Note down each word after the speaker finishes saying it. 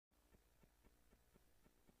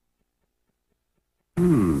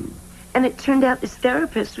And it turned out this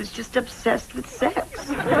therapist was just obsessed with sex.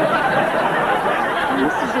 And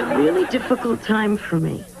this is a really difficult time for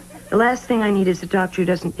me. The last thing I need is a doctor who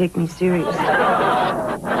doesn't take me seriously.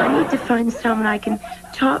 I need to find someone I can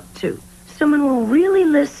talk to. Someone who will really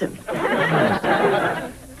listen.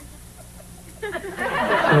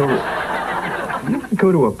 So, you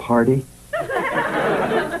go to a party?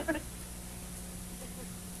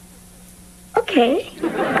 Okay.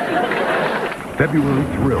 February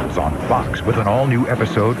thrills on Fox with an all-new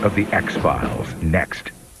episode of The X-Files.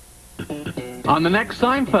 Next. On the next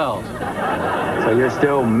Seinfeld. So you're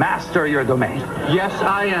still master of your domain? Yes,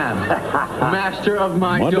 I am. Master of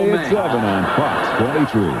my Monday domain. at 7 on Fox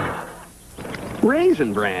 23.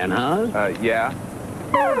 Raisin Bran, huh? Yeah.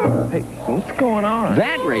 Hey, what's going on?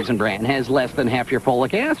 That Raisin Bran has less than half your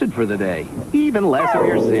folic acid for the day. Even less of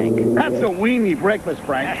your zinc. That's a weenie breakfast,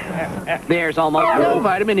 Frank. There's almost no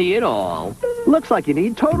vitamin E at all. Looks like you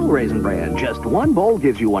need total Raisin Bran. Just one bowl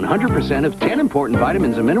gives you 100% of 10 important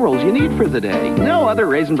vitamins and minerals you need for the day. No other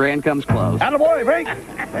Raisin Bran comes close. Attaboy, Frank.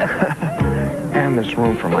 And there's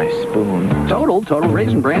room for my spoon. Total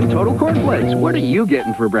Raisin Bran, total cornflakes. What are you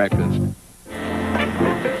getting for breakfast?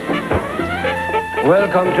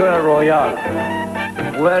 Welcome to El Royale,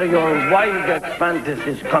 where your wildest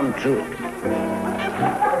fantasies come true.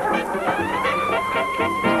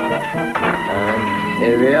 And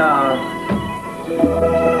here we are.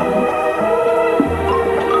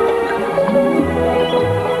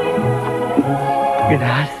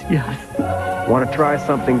 Gracias. Want to try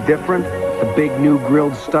something different? The big new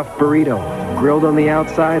grilled stuffed burrito. Grilled on the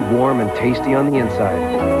outside, warm and tasty on the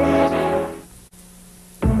inside.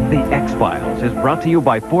 The X-Files is brought to you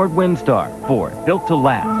by Ford Windstar. Ford, built to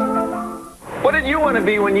last. What did you want to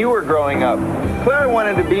be when you were growing up? Claire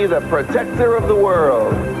wanted to be the protector of the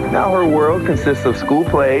world. Now her world consists of school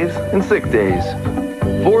plays and sick days.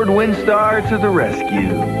 Ford Windstar to the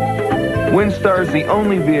rescue. Windstar is the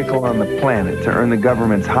only vehicle on the planet to earn the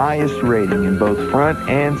government's highest rating in both front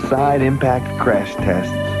and side impact crash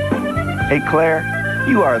tests. Hey Claire,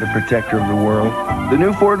 you are the protector of the world. The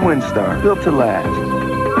new Ford Windstar, built to last.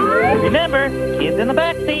 Remember, kids in the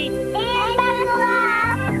back seat.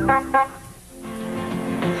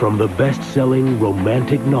 From the best-selling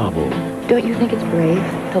romantic novel. Don't you think it's brave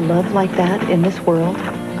to love like that in this world?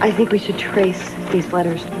 I think we should trace these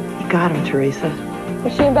letters. You got them, Teresa.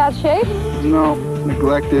 Is she in bad shape? No,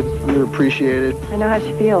 neglected, underappreciated. I know how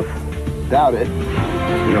she feels. Doubt it.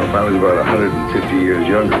 You know, if I was about 150 years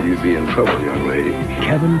younger, you'd be in trouble, young lady.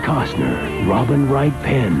 Kevin Costner, Robin Wright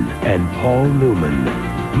Penn, and Paul Newman.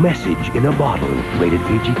 Message in a Bottle, rated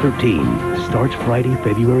PG-13, starts Friday,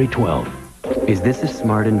 February 12th. Is this a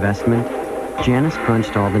smart investment? Janus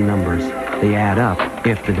crunched all the numbers. They add up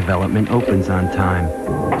if the development opens on time.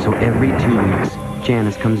 So every 2 weeks,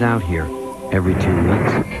 Janus comes out here. Every 2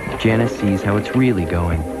 weeks, Janus sees how it's really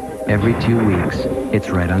going. Every 2 weeks, it's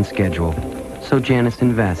right on schedule. So Janus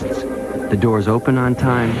invests. The doors open on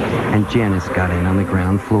time, and Janus got in on the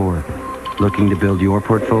ground floor. Looking to build your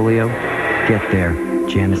portfolio? Get there.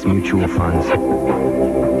 Janus Mutual Funds.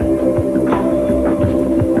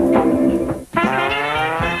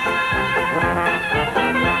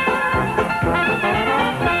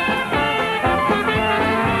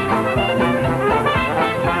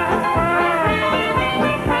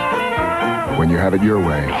 When you have it your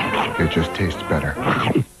way, it just tastes better.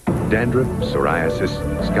 Dandruff, psoriasis,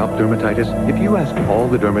 scalp dermatitis. If you asked all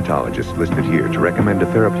the dermatologists listed here to recommend a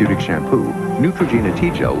therapeutic shampoo, Neutrogena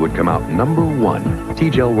T-Gel would come out #1.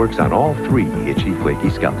 T-Gel works on all 3 itchy, flaky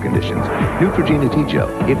scalp conditions. Neutrogena T-Gel,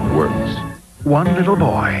 it works. One little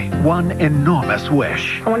boy, one enormous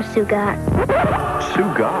wish. I want to sue God.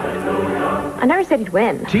 Sue God? I never said he'd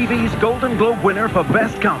win. TV's Golden Globe winner for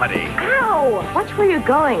Best Comedy. Ow! Watch where you're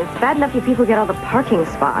going. It's bad enough you people get all the parking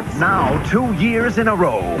spots. Now, 2 years in a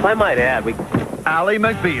row. I might add, we... Ally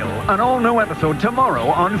McBeal, an all-new episode tomorrow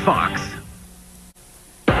on Fox.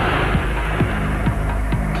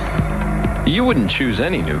 You wouldn't choose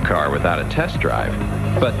any new car without a test drive,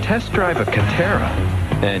 but test drive a Catera,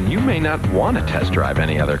 and you may not want to test drive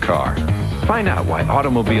any other car. Find out why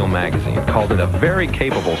Automobile Magazine called it a very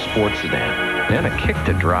capable sports sedan and a kick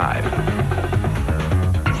to drive.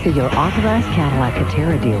 See your authorized Cadillac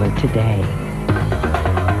Catera dealer today.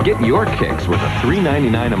 Get your kicks with a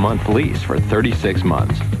 $399 a month lease for 36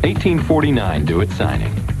 months. $1849 due at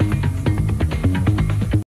signing.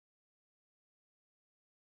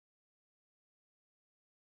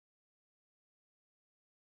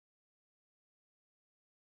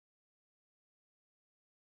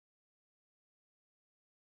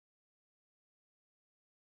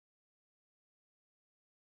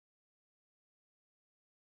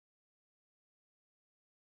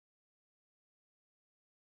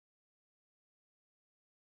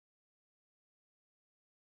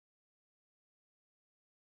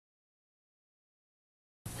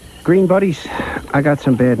 Green buddies, I got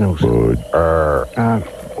some bad news.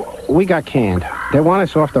 We got canned. They want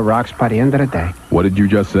us off the rocks by the end of the day. What did you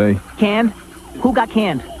just say? Canned? Who got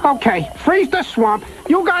canned? Okay, freeze the swamp.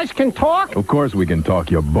 You guys can talk? Of course we can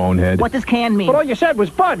talk, you bonehead. What does canned mean? But all you said was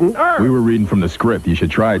Bud and We were reading from the script. You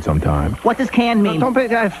should try it sometime. What does canned mean? Don't be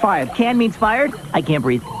fired. Canned means fired? I can't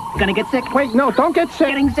breathe. Gonna get sick? Wait, no, don't get sick.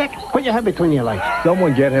 Getting sick? Put your head between your legs.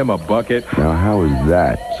 Someone get him a bucket. Now, how is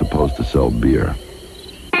that supposed to sell beer?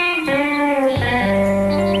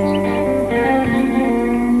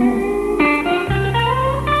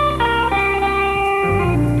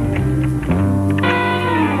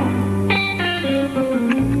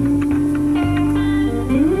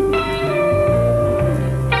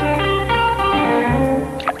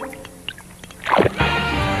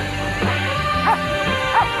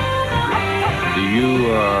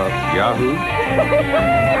 Yahoo?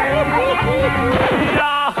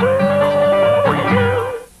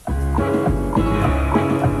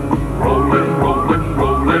 Rollin', rollin',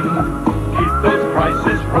 rollin', keep those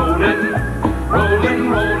prices rollin'. Rollin',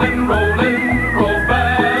 rollin', rollin', roll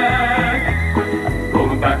back. Roll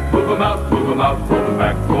 'em back, move 'em out, move 'em out, roll 'em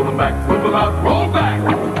back, roll 'em back, move 'em out, roll back.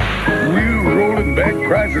 We're rolling back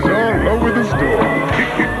prices all over the store.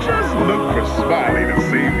 Just look for Smiley to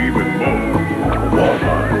save even more.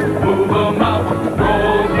 Walmart. Move 'em out,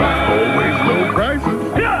 roll back. Always low prices.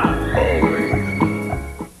 Yeah!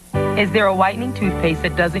 Always. Is there a whitening toothpaste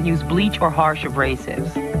that doesn't use bleach or harsh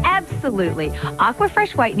abrasives? Absolutely.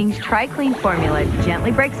 Aquafresh Whitening's Tri-Clean formula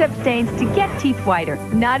gently breaks up stains to get teeth whiter.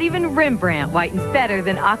 Not even Rembrandt whitens better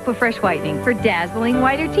than Aquafresh Whitening for dazzling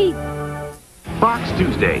whiter teeth. Fox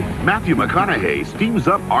Tuesday. Matthew McConaughey steams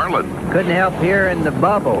up Arlen. Couldn't help hearing the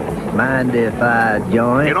bubbles. Mind if I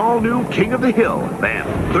join? An all-new King of the Hill. Then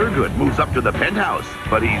Thurgood moves up to the penthouse,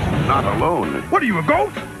 but he's not alone. What are you, a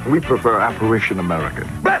ghost? We prefer Apparition American.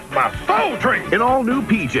 That's my soul drink. An all-new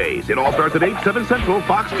PJs. It all starts at 8, 7 Central,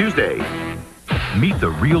 Fox Tuesday. Meet the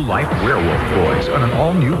real-life werewolf boys on an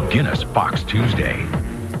all-new Guinness Fox Tuesday.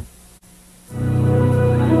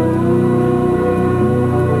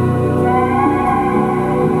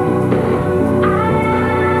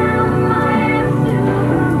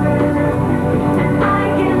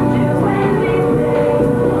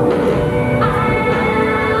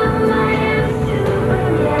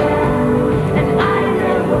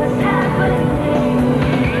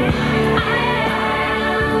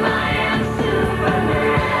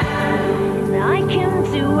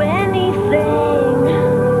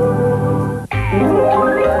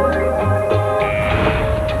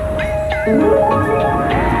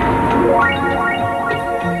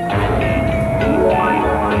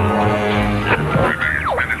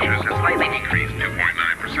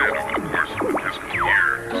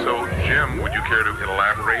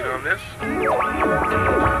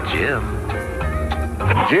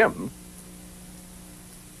 Jim?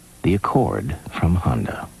 The Accord from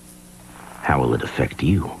Honda. How will it affect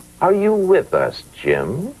you? Are you with us,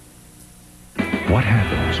 Jim? What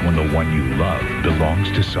happens when the one you love belongs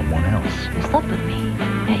to someone else? You slept with me,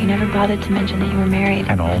 yet you never bothered to mention that you were married.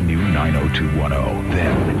 An all-new 90210.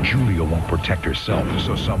 Then Julia won't protect herself,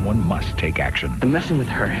 so someone must take action. I'm messing with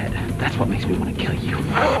her head. That's what makes me want to kill you.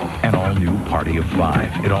 An all-new Party of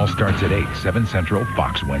 5. It all starts at 8, 7 Central,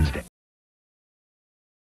 Fox Wednesday.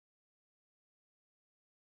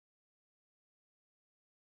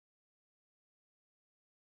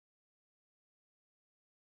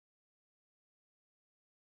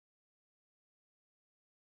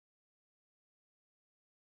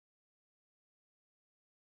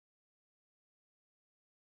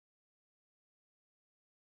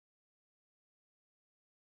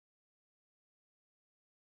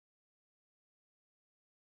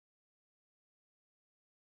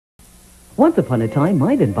 Once upon a time,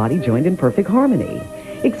 mind and body joined in perfect harmony.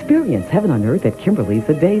 Experience heaven on earth at Kimberly's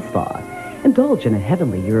The Day Spa. Indulge in a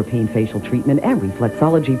heavenly European facial treatment and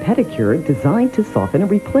reflexology pedicure designed to soften and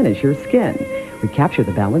replenish your skin. Recapture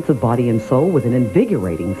the balance of body and soul with an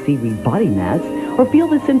invigorating seaweed body mats, or feel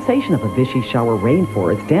the sensation of a Vichy shower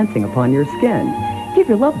rainforest dancing upon your skin. Give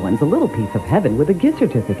your loved ones a little piece of heaven with a gift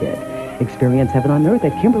certificate. Experience heaven on earth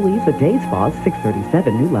at Kimberly's The Day Spa,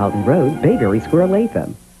 637 New Loudon Road, Bayberry Square,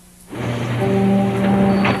 Latham.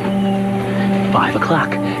 5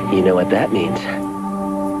 o'clock. You know what that means.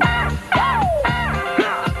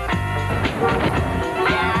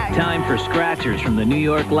 Time for scratchers from the New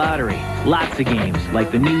York Lottery. Lots of games,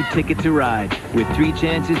 like the new Ticket to Ride, with 3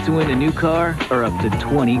 chances to win a new car or up to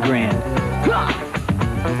 20 grand.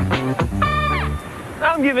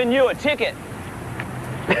 I'm giving you a ticket.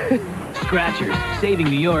 Scratchers, saving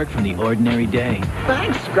New York from the ordinary day.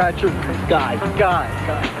 Thanks, Scratcher. Guys.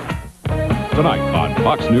 Tonight on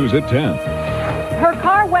Fox News at 10. Her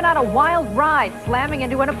car went on a wild ride, slamming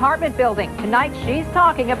into an apartment building. Tonight, she's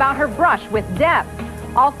talking about her brush with death.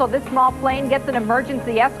 Also, this small plane gets an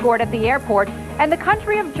emergency escort at the airport, and the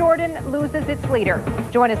country of Jordan loses its leader.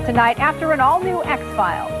 Join us tonight after an all-new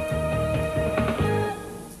X-Files.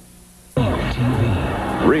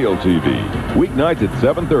 Real TV. Weeknights at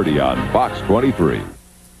 7:30 on Fox 23.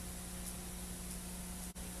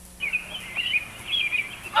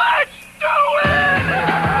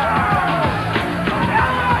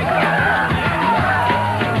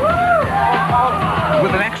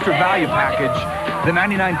 With an extra value package, the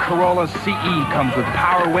 99 Corolla CE comes with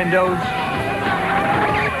power windows,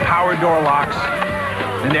 power door locks,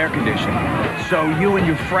 and air conditioning. So you and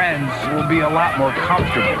your friends will be a lot more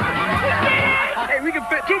comfortable. Hey, we can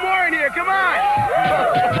fit 2 more in here, come on!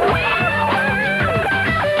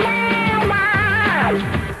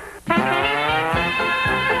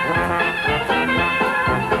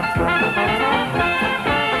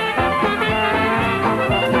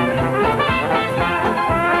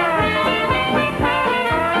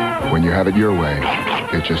 When you have it your way,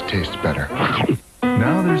 it just tastes better.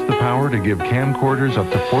 Now there's the power to give camcorders up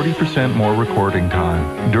to 40% more recording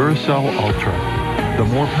time. Duracell Ultra. The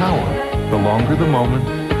more power, the longer the moment,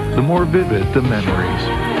 the more vivid the memories.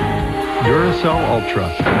 Duracell Ultra.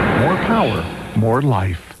 More power, more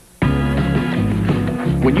life.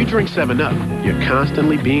 When you drink 7-Up, you're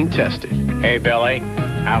constantly being tested. Hey, Billy,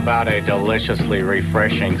 how about a deliciously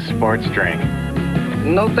refreshing sports drink?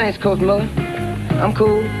 No thanks, Coach Miller. I'm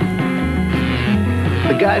cool.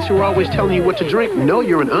 The guys who are always telling you what to drink know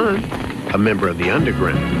you're an a member of the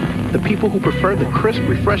underground. The people who prefer the crisp,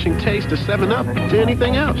 refreshing taste of 7-Up to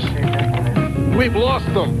anything else. We've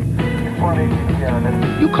lost them.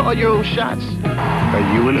 You call your own shots. Are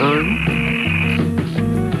you an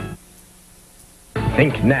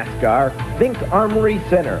Think NASCAR, think Armory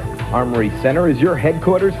Center. Armory Center is your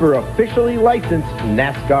headquarters for officially licensed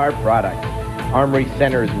NASCAR products. Armory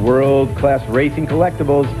Center's world-class racing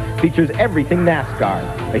collectibles features everything NASCAR.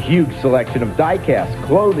 A huge selection of die-cast,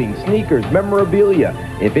 clothing, sneakers, memorabilia.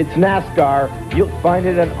 If it's NASCAR, you'll find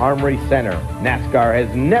it at Armory Center. NASCAR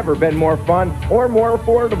has never been more fun or more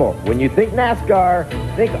affordable. When you think NASCAR,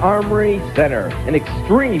 think Armory Center. An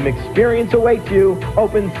extreme experience awaits you,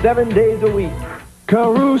 open 7 days a week.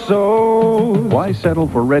 Caruso! Why settle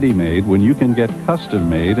for ready-made when you can get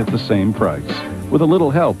custom-made at the same price? With a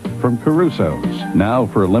little help from Caruso's. Now,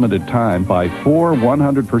 for a limited time, buy 4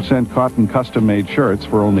 100% cotton custom-made shirts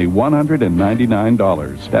for only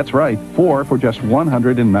 $199. That's right, 4 for just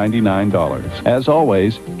 $199. As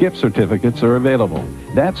always, gift certificates are available.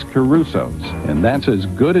 That's Caruso's, and that's as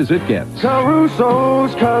good as it gets.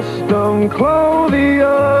 Caruso's Custom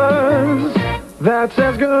Clothiers. That's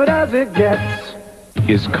as good as it gets.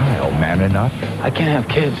 Is Kyle man enough? I can't have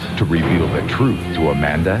kids. To reveal the truth to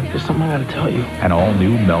Amanda? There's something I gotta tell you. An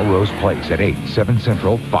all-new Melrose Place at 8, 7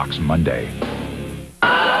 Central, Fox Monday.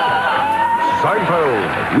 Seinfeld.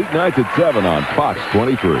 Weeknights at 7 on Fox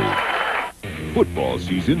 23. Football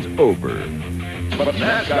season's over. But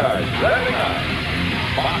NASCAR's revving up.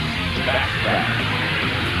 Fox Back.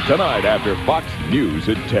 Tonight after Fox News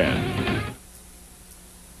at 10.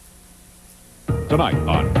 Tonight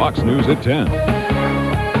on Fox News at 10.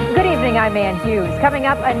 Good evening, I'm Ann Hughes. Coming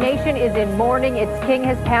up, a nation is in mourning. Its king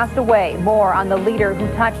has passed away. More on the leader who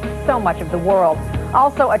touched so much of the world.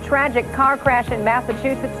 Also, a tragic car crash in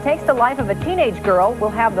Massachusetts takes the life of a teenage girl. We'll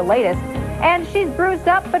have the latest. And she's bruised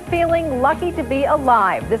up but feeling lucky to be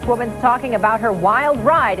alive. This woman's talking about her wild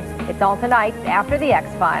ride. It's all tonight after the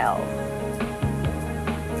X-Files.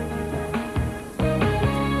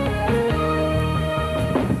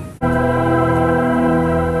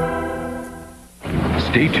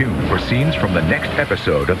 Stay tuned for scenes from the next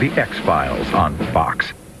episode of The X-Files on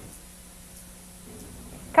Fox.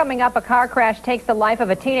 Coming up, a car crash takes the life of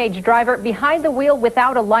a teenage driver behind the wheel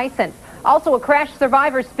without a license. Also, a crash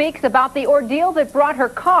survivor speaks about the ordeal that brought her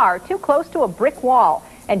car too close to a brick wall.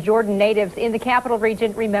 And Jordan natives in the capital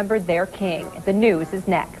region remembered their king. The news is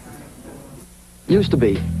next. Used to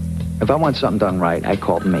be. If I want something done right, I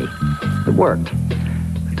called me. It worked.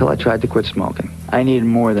 Until I tried to quit smoking. I needed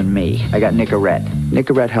more than me. I got Nicorette.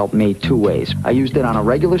 Nicorette helped me 2 ways. I used it on a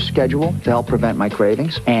regular schedule to help prevent my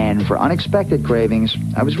cravings, and for unexpected cravings,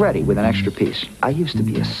 I was ready with an extra piece. I used to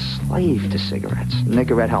be a slave to cigarettes.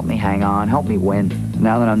 Nicorette helped me hang on, helped me win.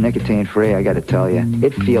 Now that I'm nicotine-free, I gotta tell you,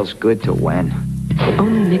 it feels good to win.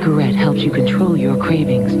 Only Nicorette helps you control your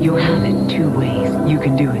cravings, your habit, 2 ways. You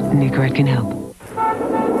can do it. Nicorette can help.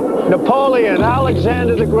 Napoleon,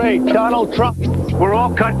 Alexander the Great, Donald Trump. We're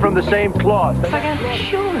all cut from the same cloth.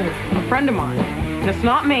 Sure, a friend of mine. And it's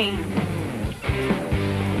not me.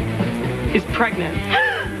 is pregnant.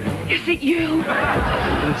 Is it you?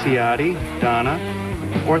 Vinciati, Donna,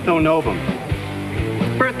 Orthonovum.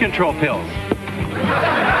 Birth control pills.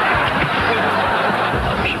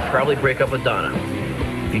 You should probably break up with Donna.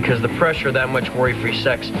 Because the pressure of that much worry-free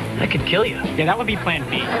sex, that could kill you. Yeah, that would be plan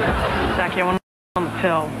B. Zachy, I want on the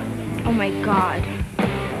pill. Oh my God.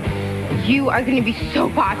 You are going to be so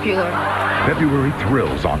popular. February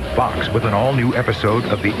thrills on Fox with an all-new episode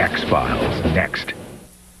of The X-Files next.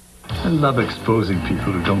 I love exposing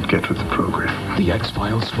people who don't get with the program. The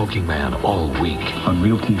X-Files Smoking Man all week. On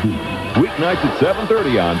Real TV. Weeknights at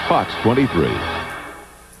 7:30 on Fox 23.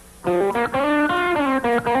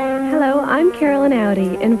 Hello, I'm Carolyn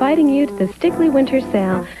Audi, inviting you to the Stickley Winter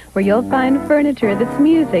Sale, where you'll find furniture that's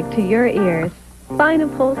music to your ears. Fine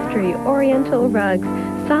upholstery, oriental rugs,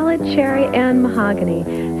 solid cherry and mahogany.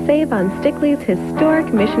 Save on Stickley's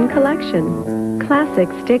historic Mission Collection. Classic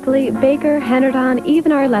Stickley, Baker, Henderson,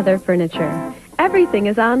 even our leather furniture. Everything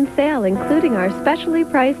is on sale, including our specially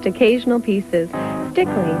priced occasional pieces.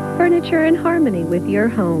 Stickley, furniture in harmony with your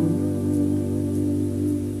home.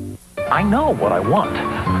 I know what I want.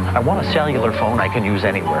 I want a cellular phone I can use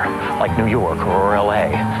anywhere, like New York or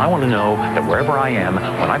LA. I want to know that wherever I am,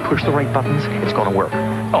 when I push the right buttons, it's going to work.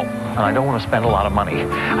 Oh, and I don't want to spend a lot of money.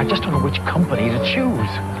 I just don't know which company to choose.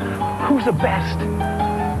 Who's the best?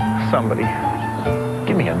 Somebody.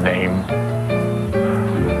 Give me a name.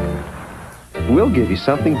 We'll give you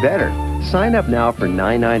something better. Sign up now for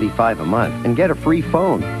 $9.95 a month and get a free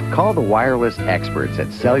phone. Call the wireless experts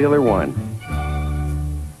at Cellular One.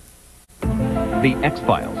 The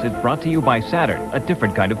X-Files is brought to you by Saturn, a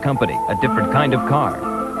different kind of company, a different kind of car.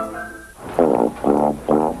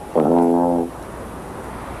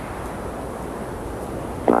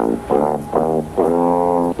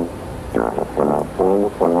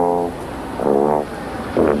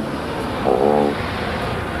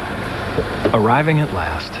 Arriving at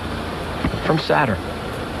last. From Saturn.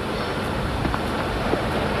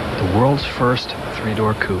 The world's first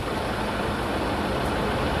three-door coupe.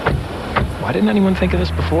 Why didn't anyone think of this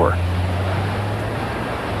before?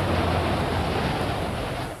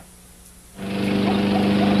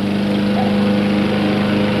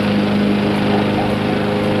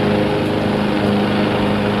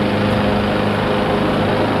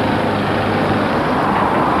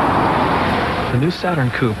 The new Saturn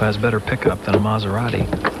coupe has better pickup than a Maserati.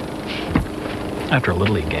 After a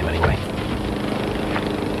Little League game, anyway.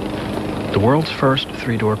 The world's first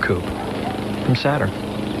three-door coupe. From Saturn.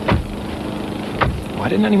 Why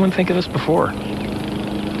didn't anyone think of this before?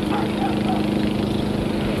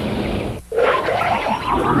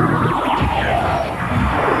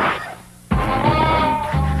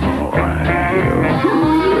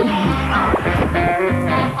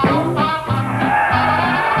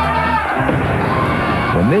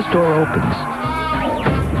 When this door opens,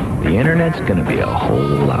 the internet's gonna be a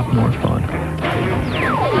whole lot more fun.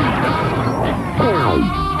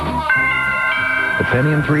 The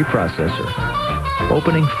Pentium 3 processor.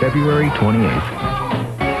 Opening February 28th.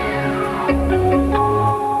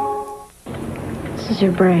 This is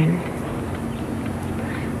your brain.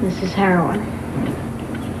 This is heroin.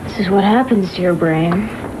 This is what happens to your brain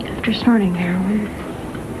after snorting heroin.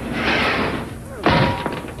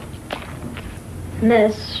 And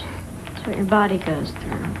this is what your body goes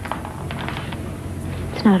through.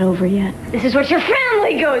 It's not over yet. This is what your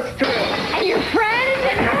family goes through. And your friends,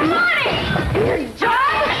 and your money, and your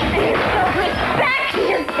job, and your self-respect, and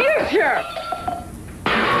your future.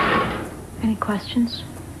 Any questions?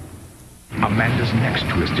 Amanda's next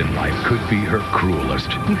twist in life could be her cruelest.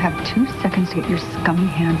 You have 2 seconds to get your scummy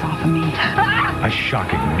hands off of me. A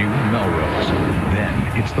shocking new Melrose. Then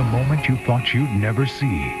it's the moment you thought you'd never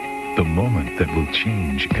see. The moment that will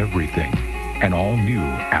change everything. An all-new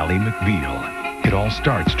Ally McBeal. It all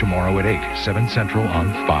starts tomorrow at 8, 7 Central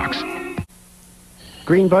on Fox.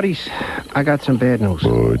 Green buddies, I got some bad news.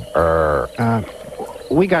 Good.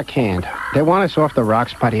 We got canned. They want us off the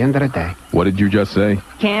rocks by the end of the day. What did you just say?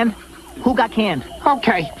 Canned? Who got canned?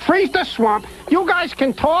 Okay, freeze the swamp. You guys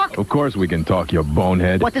can talk? Of course we can talk, you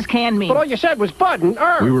bonehead. What does canned mean? But all you said was Bud and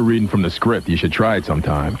We were reading from the script. You should try it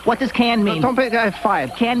sometime. What does canned mean? Don't be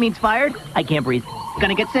fired. Canned means fired? I can't breathe.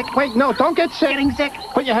 Gonna get sick? Wait, no, don't get sick. Getting sick?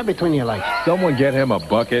 Put your head between your legs. Someone get him a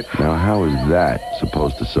bucket. Now, how is that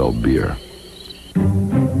supposed to sell beer?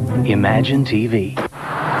 Imagine TV.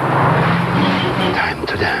 Time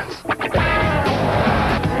to dance.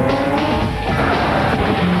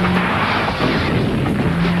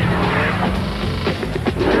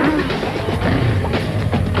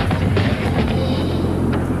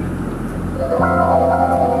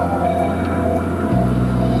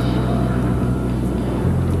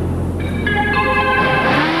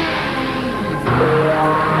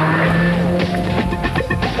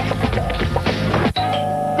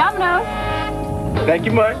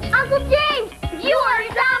 Thank you much. Uncle James, you are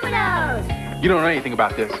Domino's. You don't know anything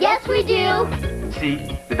about this. Yes, we do. See,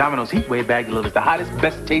 the Domino's Heat Wave bag delivers the hottest,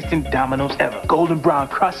 best tasting Domino's ever. Golden brown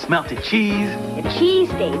crust, melted cheese. The cheese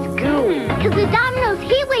stays gooey. Because the Domino's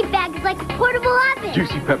Heat Wave bag is like a portable oven.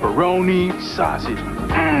 Juicy pepperoni, sausage.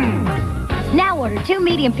 Now order 2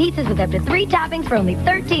 medium pizzas with up to 3 toppings for only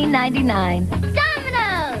 $13.99.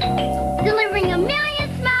 Domino's! Delivering a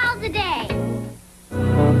million smiles a day.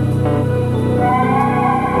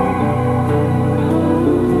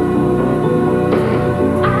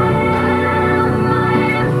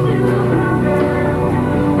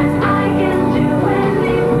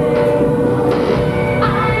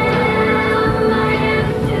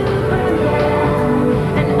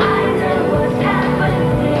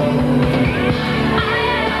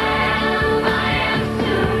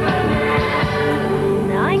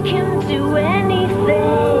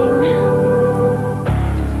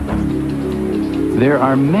 There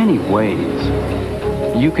are many ways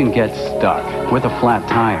you can get stuck with a flat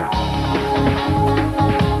tire.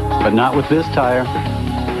 But not with this tire.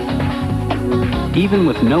 Even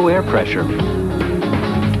with no air pressure,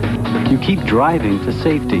 you keep driving to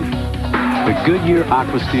safety. The Goodyear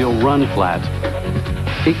AquaSteel Run Flat.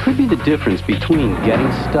 It could be the difference between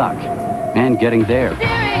getting stuck and getting there.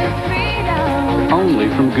 Only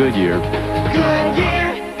from Goodyear.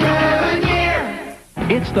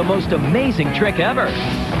 It's the most amazing trick ever.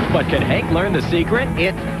 But can Hank learn the secret?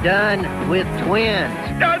 It's done with twins.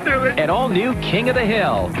 Don't do it. An all-new King of the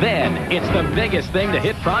Hill. Then, it's the biggest thing to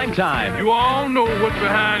hit Primetime. You all know what's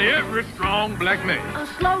behind every strong black man. A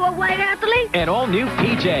slower white athlete? An all-new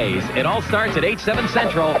PJs. It all starts at 8/7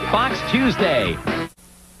 Central, Fox Tuesday.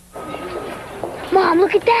 Mom,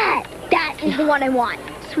 look at that. That is the one I want.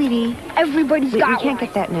 Sweetie, everybody's got one. We can't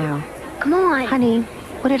get that now. Come on. Honey,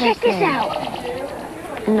 what did I say? Check this out.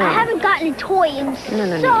 No. I haven't gotten a toy in so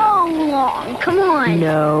long. Come on.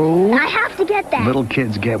 No. I have to get that. Little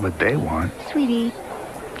kids get what they want. Sweetie.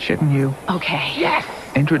 Shouldn't you? Okay. Yes.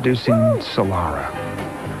 Introducing Solara.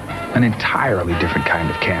 An entirely different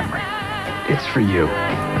kind of Camry. It's for you.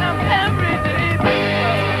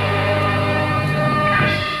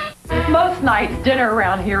 Most nights, dinner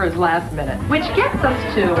around here is last minute, which gets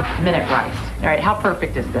us to minute rice. All right, how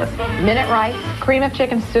perfect is this? Minute rice, cream of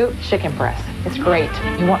chicken soup, chicken breast. It's great.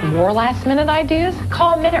 You want more last minute ideas?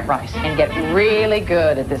 Call Minute Rice and get really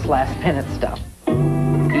good at this last minute stuff.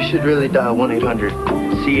 You should really dial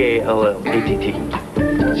 1-800-CALL-ATT.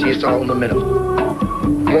 See, it's all in the middle.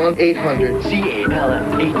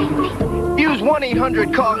 1-800-CALL-ATT. Use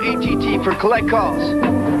 1-800-CALL-ATT for collect calls.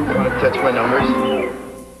 Want to touch my numbers?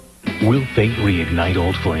 Will fate reignite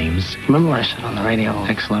old flames? Remember what I said on the radio?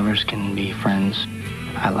 Ex-lovers can be friends.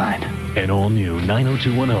 I lied. An all-new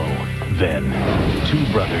 90210. Then, 2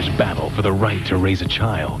 brothers battle for the right to raise a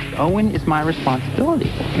child. Owen is my responsibility.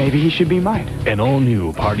 Maybe he should be mine. An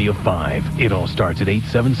all-new Party of 5. It all starts at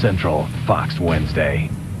 8/7 Central, Fox Wednesday.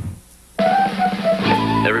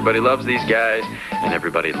 Everybody loves these guys, and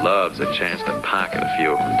everybody loves a chance to pocket a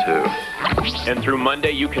few of them, too. And through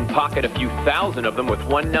Monday, you can pocket a few thousand of them with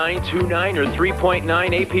 1.929 or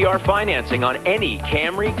 3.9 APR financing on any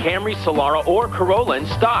Camry, Solara, or Corolla in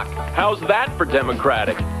stock. How's that for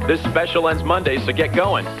democratic? This special ends Monday, so get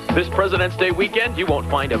going. This President's Day weekend, you won't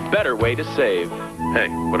find a better way to save. Hey,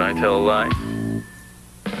 would I tell a lie?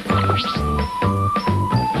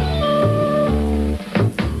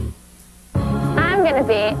 I'm going to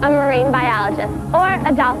be a marine biologist or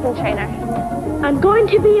a dolphin trainer. I'm going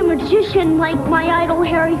to be a magician like my idol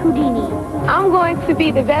Harry Houdini. I'm going to be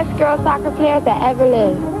the best girl soccer player that ever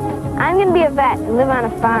lived. I'm going to be a vet and live on a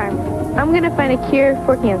farm. I'm going to find a cure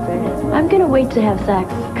for cancer. I'm going to wait to have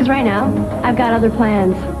sex, because right now, I've got other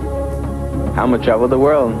plans. I'm gonna travel the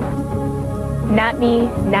world. Not me,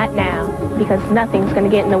 not now, because nothing's going to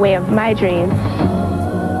get in the way of my dreams.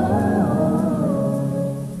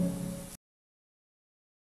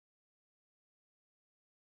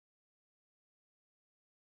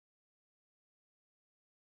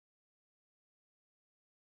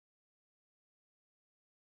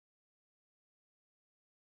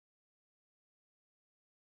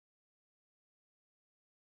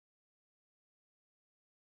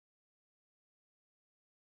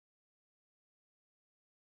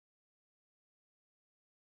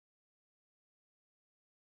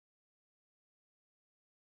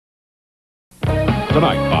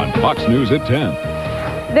 Tonight on Fox News at 10.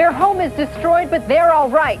 Their home is destroyed, but they're all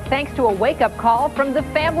right, thanks to a wake-up call from the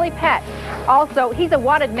family pet. Also, he's a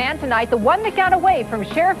wanted man tonight, the one that got away from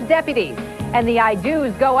sheriff's deputies. And the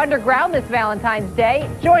I-Do's go underground this Valentine's Day.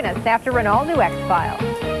 Join us after an all-new X-Files.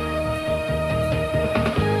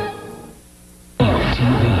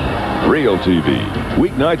 Real TV,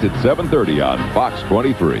 weeknights at 7:30 on Fox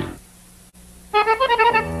 23.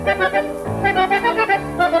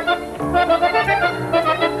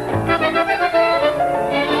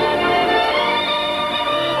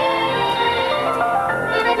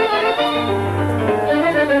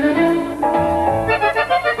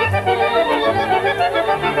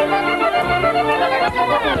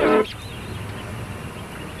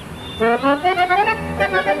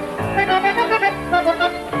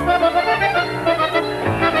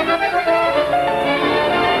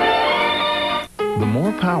 The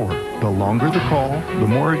more power, the longer the call, the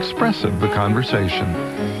more expressive the conversation.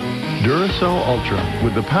 Duracell Ultra,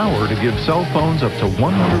 with the power to give cell phones up to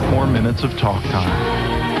 100 more minutes of talk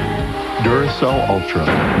time. Duracell Ultra,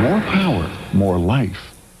 more power, more life.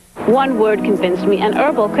 One word convinced me an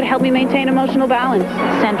herbal could help me maintain emotional balance.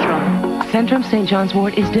 Centrum. Centrum St. John's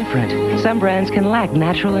wort is different. Some brands can lack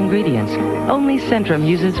natural ingredients. Only Centrum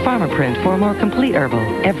uses farmer print for a more complete herbal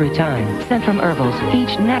every time. Centrum herbals,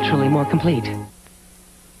 each naturally more complete.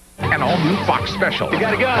 An all-new Fox special. You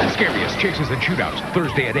gotta go. Scariest chases and shootouts,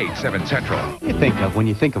 Thursday at 8, 7 Central. What do you think of when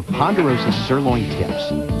you think of Ponderosa sirloin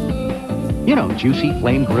tips? You know, juicy,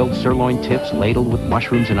 flame-grilled sirloin tips ladled with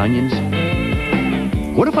mushrooms and onions.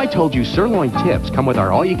 What if I told you sirloin tips come with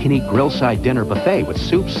our all-you-can-eat grill-side dinner buffet with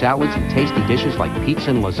soups, salads, and tasty dishes like pizza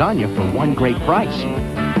and lasagna for one great price?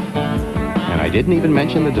 And I didn't even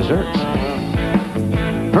mention the desserts.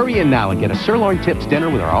 Hurry in now and get a sirloin tips dinner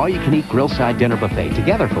with our all-you-can-eat grill-side dinner buffet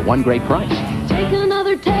together for one great price. Take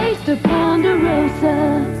another taste of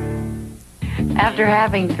Ponderosa. After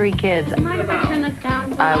having 3 kids,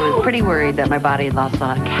 I was pretty worried that my body had lost a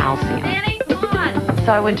lot of calcium.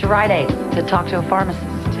 So I went to Rite Aid to talk to a pharmacist.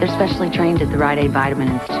 They're specially trained at the Rite Aid Vitamin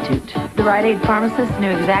Institute. The Rite Aid pharmacist knew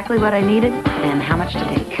exactly what I needed and how much to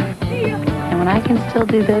take. And when I can still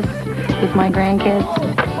do this with my grandkids,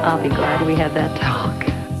 I'll be glad we had that talk.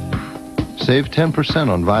 Save 10%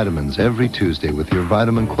 on vitamins every Tuesday with your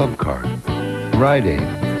Vitamin Club card. Rite Aid.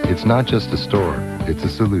 It's not just a store, it's a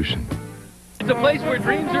solution. It's a place where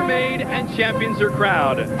dreams are made and champions are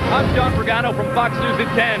crowned. I'm John Pagano from Fox News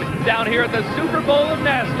at 10, down here at the Super Bowl of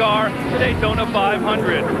NASCAR, the Daytona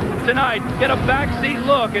 500. Tonight, get a backseat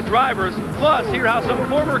look at drivers, plus hear how some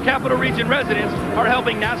former Capital Region residents are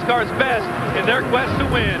helping NASCAR's best in their quest to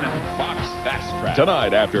win. Fox Fast Track.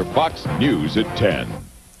 Tonight after Fox News at 10.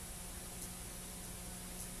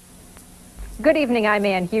 Good evening, I'm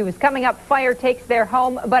Ann Hughes. Coming up, fire takes their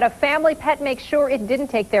home, but a family pet makes sure it didn't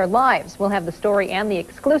take their lives. We'll have the story and the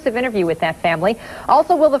exclusive interview with that family.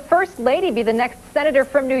 Also, will the First Lady be the next senator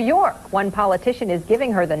from New York? One politician is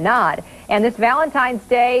giving her the nod. And this Valentine's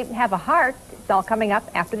Day, have a heart. It's all coming up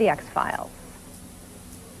after the X-Files.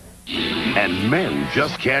 And men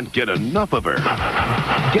just can't get enough of her.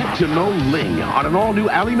 Get to know Ling on an all-new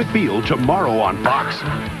Ally McBeal tomorrow on Fox.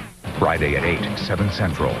 Friday at 8, 7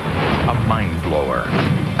 Central. A mind-blower.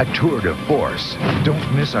 A tour de force.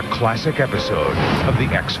 Don't miss a classic episode of The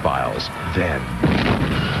X-Files. Then,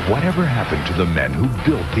 whatever happened to the men who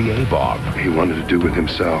built the A-bomb? He wanted to do with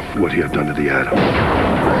himself what he had done to the atom.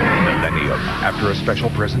 Millennium, after a special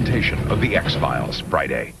presentation of The X-Files,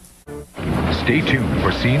 Friday. Stay tuned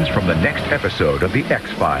for scenes from the next episode of The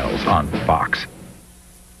X-Files on Fox.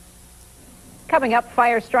 Coming up,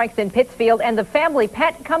 fire strikes in Pittsfield, and the family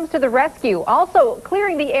pet comes to the rescue. Also,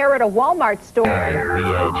 clearing the air at a Walmart store.